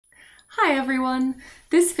Hi everyone!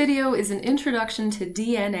 This video is an introduction to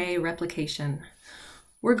DNA replication.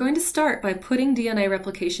 We're going to start by putting DNA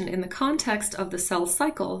replication in the context of the cell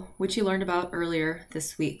cycle, which you learned about earlier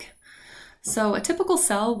this week. So a typical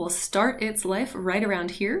cell will start its life right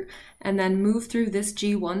around here and then move through this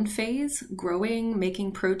G1 phase, growing,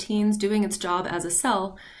 making proteins, doing its job as a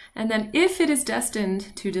cell. And then if it is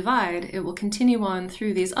destined to divide, it will continue on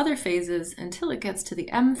through these other phases until it gets to the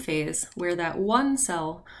M phase, where that one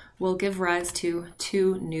cell will give rise to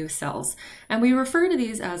two new cells. And we refer to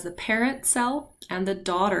these as the parent cell and the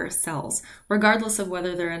daughter cells, regardless of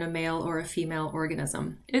whether they're in a male or a female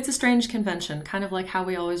organism. It's a strange convention, kind of like how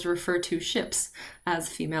we always refer to ships as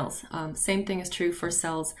females. Same thing is true for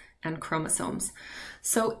cells and chromosomes.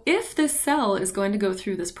 So if this cell is going to go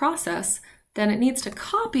through this process, then it needs to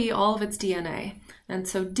copy all of its DNA. And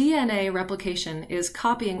so DNA replication is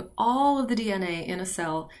copying all of the DNA in a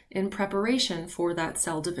cell in preparation for that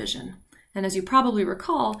cell division. And as you probably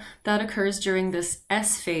recall, that occurs during this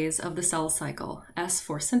S phase of the cell cycle, S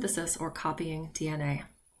for synthesis or copying DNA.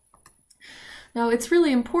 Now it's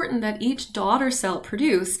really important that each daughter cell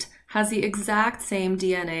produced has the exact same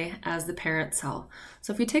DNA as the parent cell.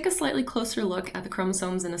 So if we take a slightly closer look at the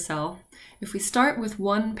chromosomes in a cell, if we start with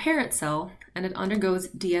one parent cell and it undergoes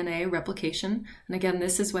DNA replication, and again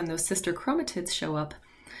this is when those sister chromatids show up,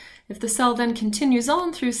 if the cell then continues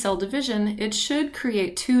on through cell division, it should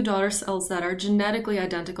create two daughter cells that are genetically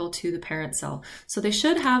identical to the parent cell. So they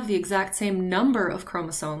should have the exact same number of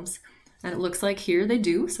chromosomes, and it looks like here they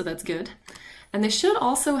do, so that's good. And they should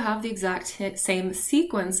also have the exact same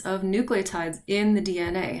sequence of nucleotides in the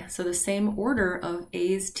DNA. So the same order of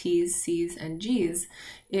A's, T's, C's, and G's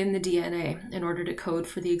in the DNA in order to code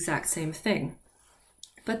for the exact same thing.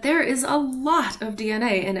 But there is a lot of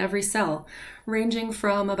DNA in every cell, ranging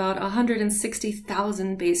from about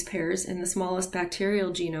 160,000 base pairs in the smallest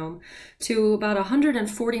bacterial genome to about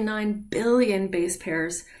 149 billion base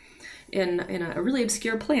pairs in a really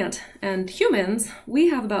obscure plant. And humans, we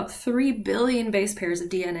have about 3 billion base pairs of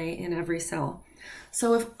DNA in every cell.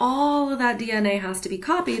 So if all of that DNA has to be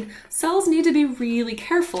copied, cells need to be really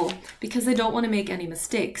careful because they don't want to make any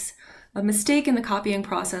mistakes. A mistake in the copying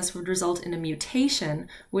process would result in a mutation,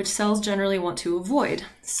 which cells generally want to avoid.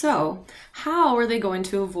 So how are they going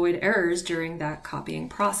to avoid errors during that copying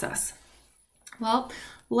process? Well,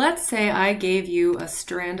 let's say I gave you a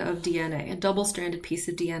strand of DNA, a double-stranded piece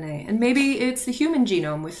of DNA, and maybe it's the human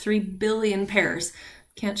genome with 3 billion pairs.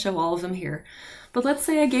 Can't show all of them here. But let's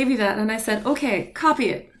say I gave you that and I said, okay, copy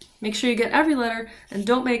it. Make sure you get every letter and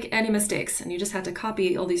don't make any mistakes. And you just had to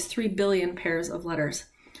copy all these 3 billion pairs of letters.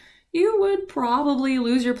 You would probably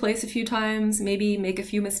lose your place a few times, maybe make a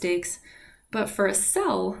few mistakes. But for a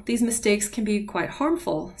cell, these mistakes can be quite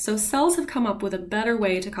harmful. So cells have come up with a better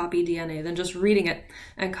way to copy DNA than just reading it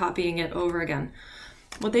and copying it over again.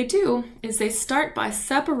 What they do is they start by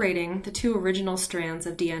separating the two original strands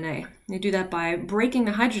of DNA. They do that by breaking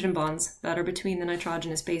the hydrogen bonds that are between the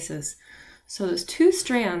nitrogenous bases. So those two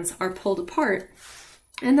strands are pulled apart,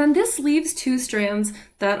 and then this leaves two strands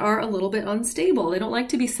that are a little bit unstable. They don't like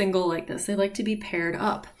to be single like this. They like to be paired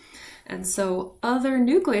up. And so other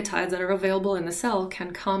nucleotides that are available in the cell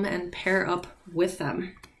can come and pair up with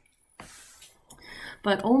them.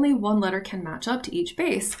 But only one letter can match up to each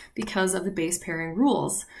base because of the base pairing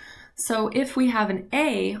rules. So if we have an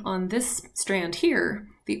A on this strand here,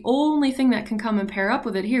 the only thing that can come and pair up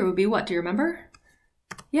with it here would be what? Do you remember?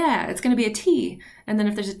 Yeah, it's going to be a T. And then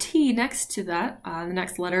if there's a T next to that, the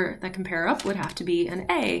next letter that can pair up would have to be an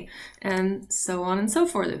A, and so on and so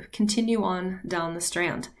forth. Continue on down the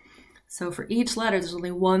strand. So for each letter, there's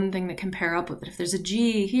only one thing that can pair up with it. If there's a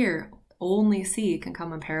G here, only C can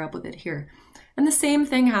come and pair up with it here. And the same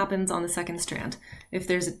thing happens on the second strand. If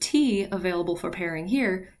there's a T available for pairing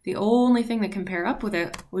here, the only thing that can pair up with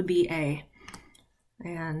it would be A.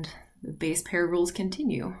 And the base pair rules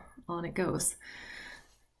continue. On it goes.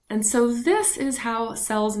 And so this is how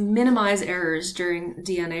cells minimize errors during the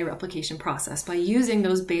DNA replication process, by using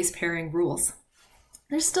those base pairing rules.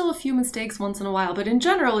 There's still a few mistakes once in a while, but in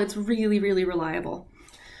general, it's really, really reliable.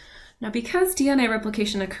 Now, because DNA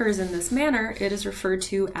replication occurs in this manner, it is referred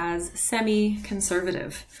to as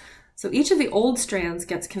semi-conservative. So each of the old strands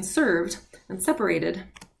gets conserved and separated,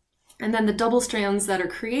 and then the double strands that are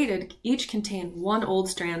created each contain one old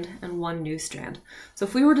strand and one new strand. So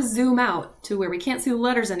if we were to zoom out to where we can't see the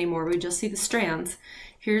letters anymore, we just see the strands,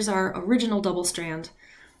 here's our original double strand.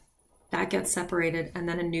 That gets separated, and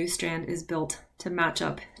then a new strand is built to match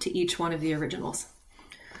up to each one of the originals.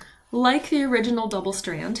 Like the original double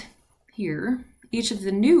strand, here, each of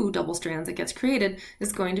the new double strands that gets created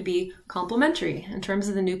is going to be complementary in terms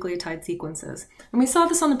of the nucleotide sequences. And we saw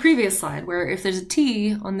this on the previous slide, where if there's a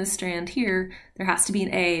T on this strand here, there has to be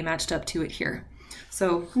an A matched up to it here.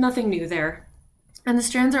 So nothing new there. And the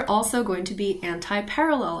strands are also going to be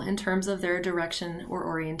anti-parallel in terms of their direction or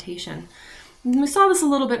orientation. And we saw this a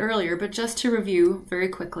little bit earlier, but just to review very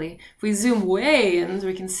quickly, if we zoom way in, so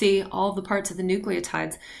we can see all the parts of the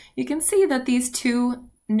nucleotides, you can see that these two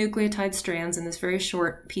nucleotide strands in this very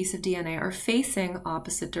short piece of DNA are facing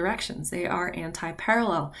opposite directions. They are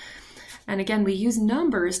anti-parallel. And again, we use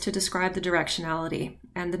numbers to describe the directionality,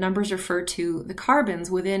 and the numbers refer to the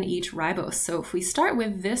carbons within each ribose. So if we start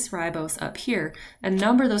with this ribose up here and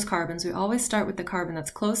number those carbons, we always start with the carbon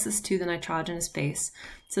that's closest to the nitrogenous base.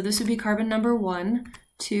 So this would be carbon number 1,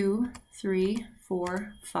 2, 3,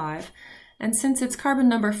 4, 5. And since it's carbon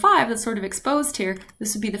number 5 that's sort of exposed here,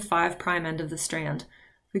 this would be the 5' end of the strand.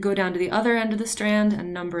 If we go down to the other end of the strand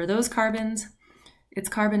and number those carbons, it's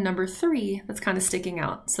carbon number 3 that's kind of sticking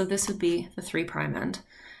out. So this would be the 3' end.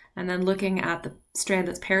 And then looking at the strand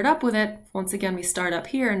that's paired up with it, once again, we start up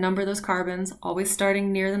here and number those carbons, always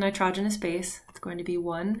starting near the nitrogenous base. It's going to be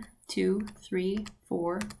 1, 2, 3,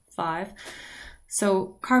 4, 5.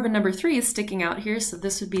 So carbon number 3 is sticking out here, so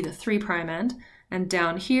this would be the 3' end. And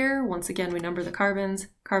down here, once again, we number the carbons.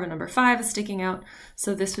 Carbon number 5 is sticking out,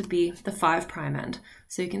 so this would be the 5' end.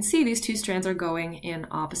 So you can see these two strands are going in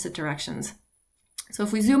opposite directions. So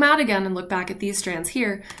if we zoom out again and look back at these strands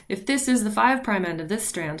here, if this is the 5' end of this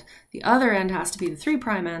strand, the other end has to be the 3'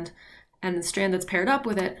 end, and the strand that's paired up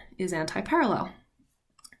with it is anti-parallel.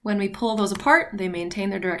 When we pull those apart, they maintain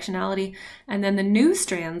their directionality, and then the new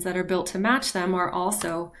strands that are built to match them are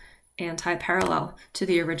also anti-parallel to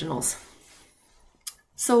the originals.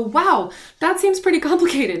 So wow, that seems pretty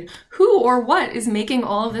complicated. Who or what is making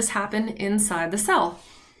all of this happen inside the cell?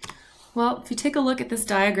 Well, if you take a look at this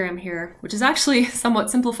diagram here, which is actually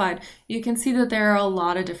somewhat simplified, you can see that there are a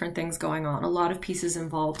lot of different things going on, a lot of pieces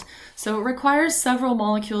involved. So it requires several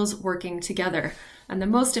molecules working together. And the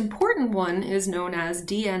most important one is known as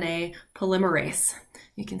DNA polymerase.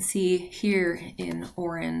 You can see here in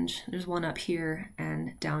orange, there's one up here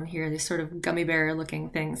and down here, these sort of gummy bear looking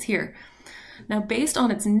things here. Now, based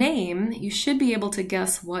on its name, you should be able to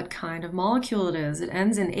guess what kind of molecule it is. It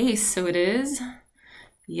ends in ACE, so it is,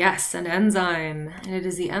 yes, an enzyme. And it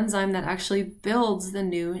is the enzyme that actually builds the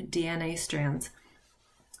new DNA strands.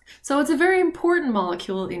 So it's a very important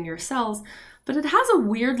molecule in your cells, but it has a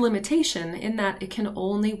weird limitation in that it can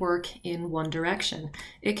only work in one direction.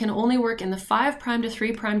 It can only work in the 5' to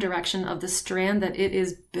 3' direction of the strand that it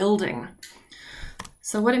is building.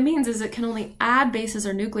 So what it means is it can only add bases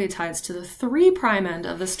or nucleotides to the 3' end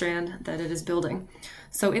of the strand that it is building.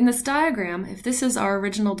 So in this diagram, if this is our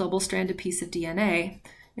original double-stranded piece of DNA,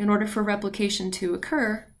 in order for replication to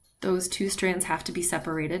occur, those two strands have to be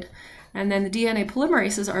separated. And then the DNA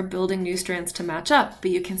polymerases are building new strands to match up,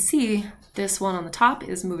 but you can see this one on the top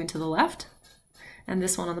is moving to the left, and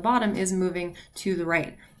this one on the bottom is moving to the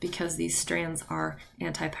right because these strands are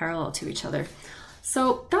anti-parallel to each other.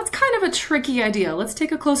 So that's kind of a tricky idea. Let's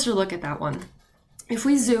take a closer look at that one. If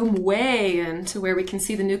we zoom way in to where we can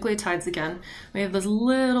see the nucleotides again, we have this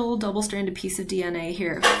little double-stranded piece of DNA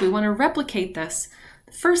here. If we want to replicate this,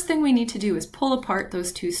 the first thing we need to do is pull apart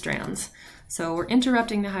those two strands. So we're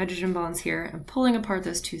interrupting the hydrogen bonds here and pulling apart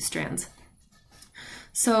those two strands.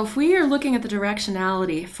 So if we are looking at the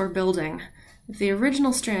directionality for building, if the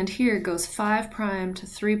original strand here goes 5' to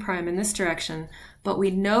 3' in this direction, but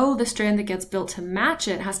we know the strand that gets built to match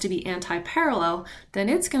it has to be anti-parallel, then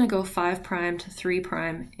it's going to go 5' to 3'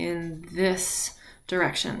 in this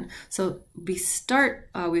direction. So we'd start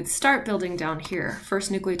building down here.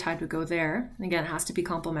 First nucleotide would go there. Again, it has to be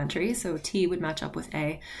complementary, so T would match up with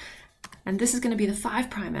A. And this is going to be the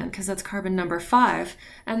 5' end because that's carbon number 5.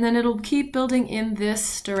 And then it'll keep building in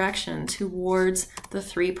this direction towards the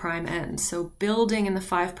 3' end. So building in the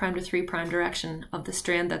 5' to 3' direction of the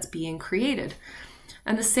strand that's being created.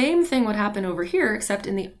 And the same thing would happen over here, except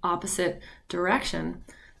in the opposite direction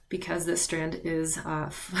because this strand is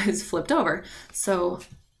flipped over. So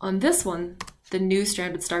on this one, the new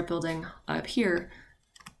strand would start building up here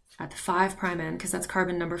at the 5' end because that's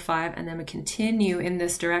carbon number 5, and then we continue in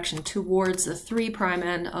this direction towards the 3'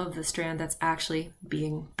 end of the strand that's actually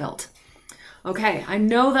being built. Okay, I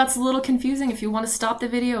know that's a little confusing. If you want to stop the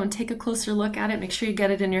video and take a closer look at it, make sure you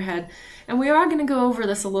get it in your head. And we are going to go over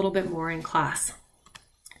this a little bit more in class.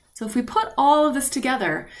 So if we put all of this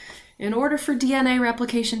together, In order for DNA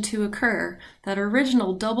replication to occur, that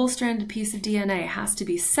original double-stranded piece of DNA has to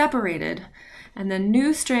be separated, and then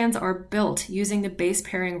new strands are built using the base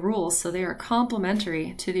pairing rules, so they are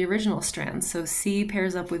complementary to the original strands. So C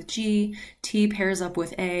pairs up with G, T pairs up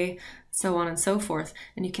with A, so on and so forth.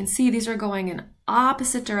 And you can see these are going in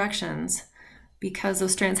opposite directions because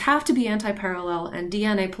those strands have to be anti-parallel, and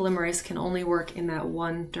DNA polymerase can only work in that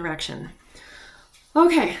one direction.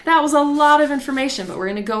 Okay, that was a lot of information, but we're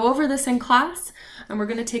going to go over this in class, and we're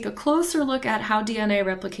going to take a closer look at how DNA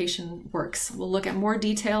replication works. We'll look at more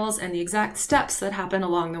details and the exact steps that happen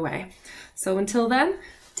along the way. So until then,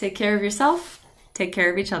 take care of yourself, take care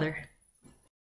of each other.